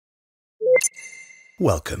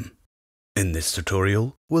Welcome. In this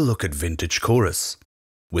tutorial, we'll look at Vintage Chorus.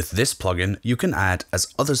 With this plugin, you can add,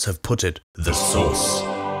 as others have put it, the sauce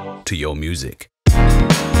to your music.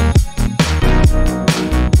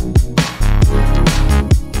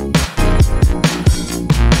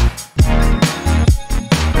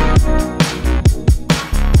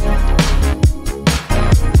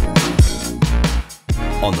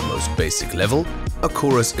 On the most basic level, a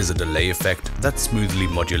chorus is a delay effect that smoothly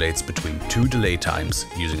modulates between two delay times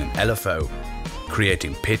using an LFO,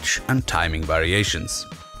 creating pitch and timing variations.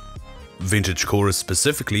 Vintage Chorus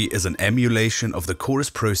specifically is an emulation of the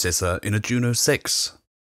chorus processor in a Juno 6.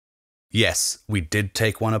 Yes, we did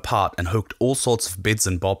take one apart and hooked all sorts of bits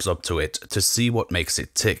and bobs up to it to see what makes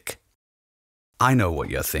it tick. I know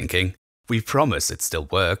what you're thinking. We promise it still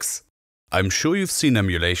works. I'm sure you've seen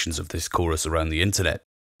emulations of this chorus around the internet.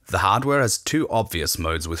 The hardware has two obvious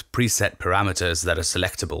modes with preset parameters that are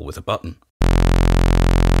selectable with a button.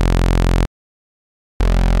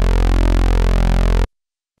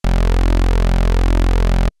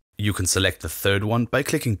 You can select the third one by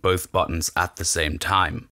clicking both buttons at the same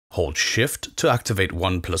time. Hold Shift to activate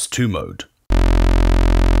 1+2 mode.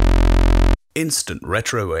 Instant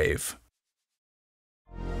Retro Wave.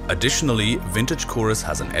 Additionally, Vintage Chorus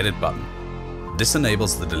has an edit button. This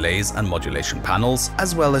enables the delays and modulation panels,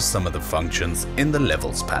 as well as some of the functions in the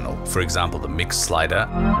levels panel, for example the mix slider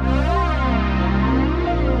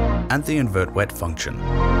and the invert wet function.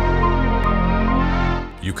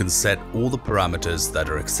 You can set all the parameters that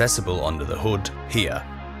are accessible under the hood here.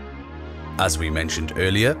 As we mentioned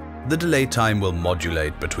earlier, the delay time will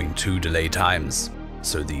modulate between two delay times,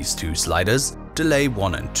 so these two sliders, delay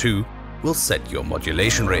 1 and 2, will set your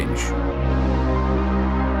modulation range.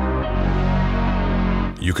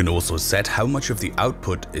 You can also set how much of the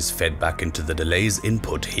output is fed back into the delay's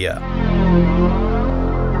input here.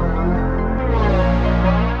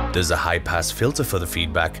 There's a high-pass filter for the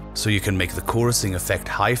feedback, so you can make the chorusing affect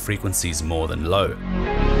high frequencies more than low.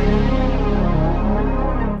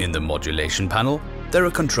 In the modulation panel, there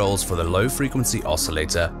are controls for the low-frequency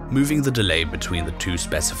oscillator, moving the delay between the two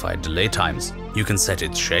specified delay times. You can set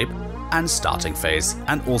its shape and starting phase,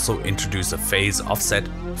 and also introduce a phase offset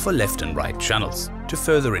for left and right channels to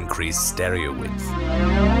further increase stereo width.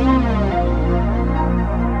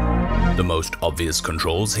 The most obvious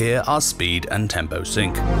controls here are speed and tempo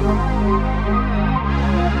sync.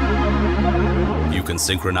 You can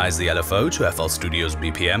synchronize the LFO to FL Studio's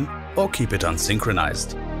BPM or keep it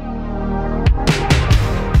unsynchronized.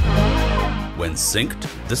 When synced,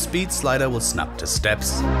 the speed slider will snap to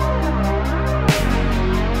steps.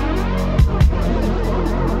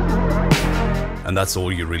 And that's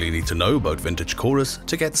all you really need to know about Vintage Chorus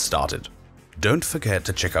to get started. Don't forget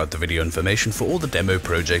to check out the video information for all the demo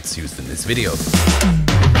projects used in this video.